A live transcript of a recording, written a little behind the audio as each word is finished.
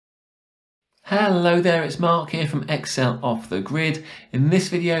Hello there, it's Mark here from Excel Off the Grid. In this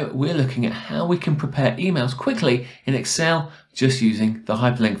video, we're looking at how we can prepare emails quickly in Excel just using the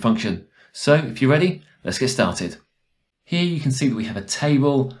hyperlink function. So if you're ready, let's get started. Here you can see that we have a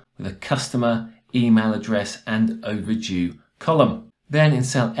table with a customer, email address and overdue column. Then in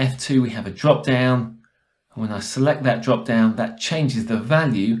cell F2, we have a drop down. And when I select that drop down, that changes the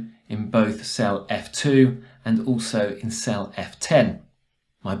value in both cell F2 and also in cell F10.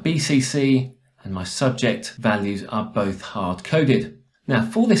 My BCC and my subject values are both hard-coded. Now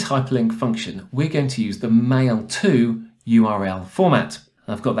for this hyperlink function, we're going to use the mail to URL format.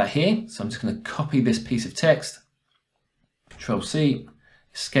 And I've got that here, so I'm just going to copy this piece of text, Control C,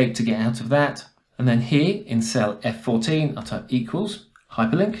 escape to get out of that. And then here in cell F14, I'll type equals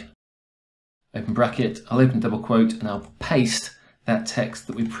hyperlink, open bracket, I'll open double quote and I'll paste that text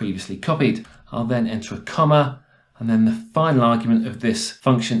that we previously copied. I'll then enter a comma, and then the final argument of this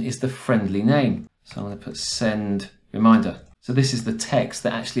function is the friendly name. So I'm going to put send reminder. So this is the text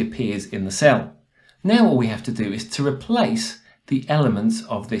that actually appears in the cell. Now all we have to do is to replace the elements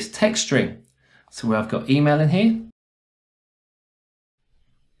of this text string. So where I've got email in here,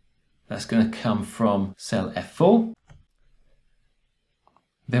 that's going to come from cell F4.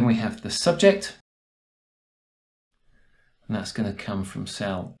 Then we have the subject, and that's going to come from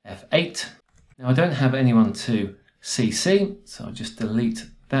cell F8. Now I don't have anyone to CC, so I'll just delete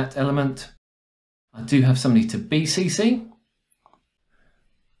that element. I do have somebody to BCC,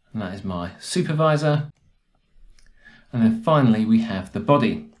 and that is my supervisor. And then finally we have the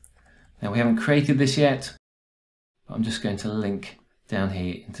body. Now we haven't created this yet, but I'm just going to link down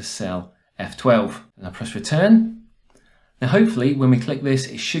here into cell F12. And I press return. Now hopefully when we click this,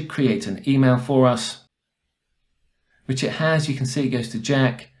 it should create an email for us, which it has. You can see it goes to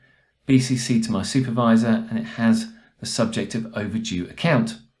Jack, BCC to my supervisor, and it has the subject of overdue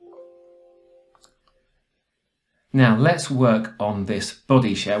account. Now let's work on this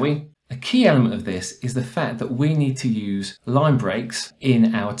body, shall we? A key element of this is the fact that we need to use line breaks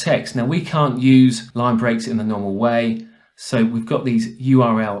in our text. Now we can't use line breaks in the normal way, so we've got these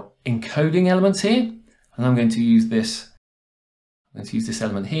URL encoding elements here, and I'm going to use this. I'm going to use this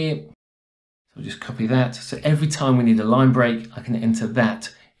element here. So I'll just copy that. So every time we need a line break, I can enter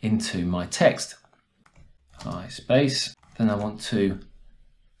that into my text. Hi space. Then I want to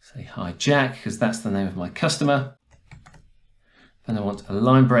say hi Jack, because that's the name of my customer. Then I want a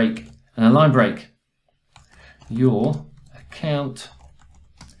line break and a line break. Your account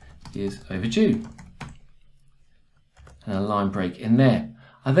is overdue. And a line break in there.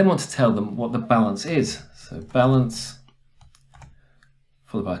 I then want to tell them what the balance is. So balance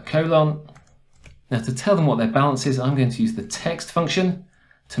followed by a colon. Now to tell them what their balance is, I'm going to use the text function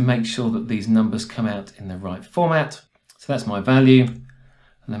to make sure that these numbers come out in the right format. So that's my value.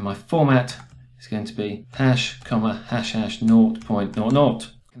 And then my format is going to be hash, comma, hash, hash,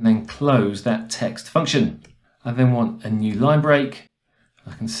 0.00. And then close that text function. I then want a new line break.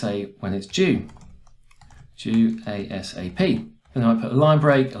 I can say when it's due. Due ASAP. Then I put a line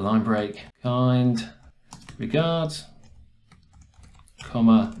break, kind regards,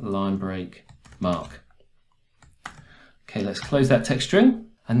 comma, line break, Mark. Okay, let's close that text string.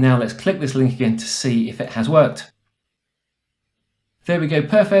 And now let's click this link again to see if it has worked. There we go,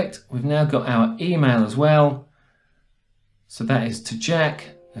 perfect. We've now got our email as well. So that is to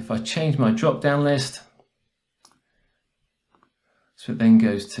Jack. If I change my drop-down list, so it then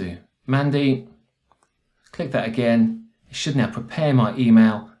goes to Mandy. Click that again. It should now prepare my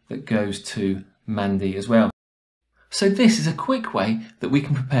email that goes to Mandy as well. So this is a quick way that we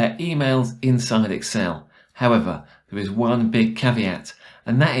can prepare emails inside Excel. However, there is one big caveat,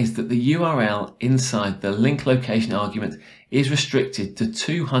 and that is that the URL inside the link location argument is restricted to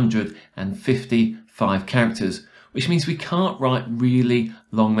 255 characters, which means we can't write really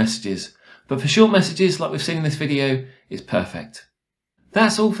long messages. But for short messages like we've seen in this video, it's perfect.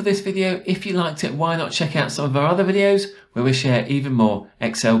 That's all for this video. If you liked it, why not check out some of our other videos where we share even more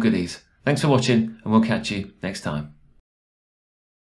Excel goodies. Thanks for watching, and we'll catch you next time.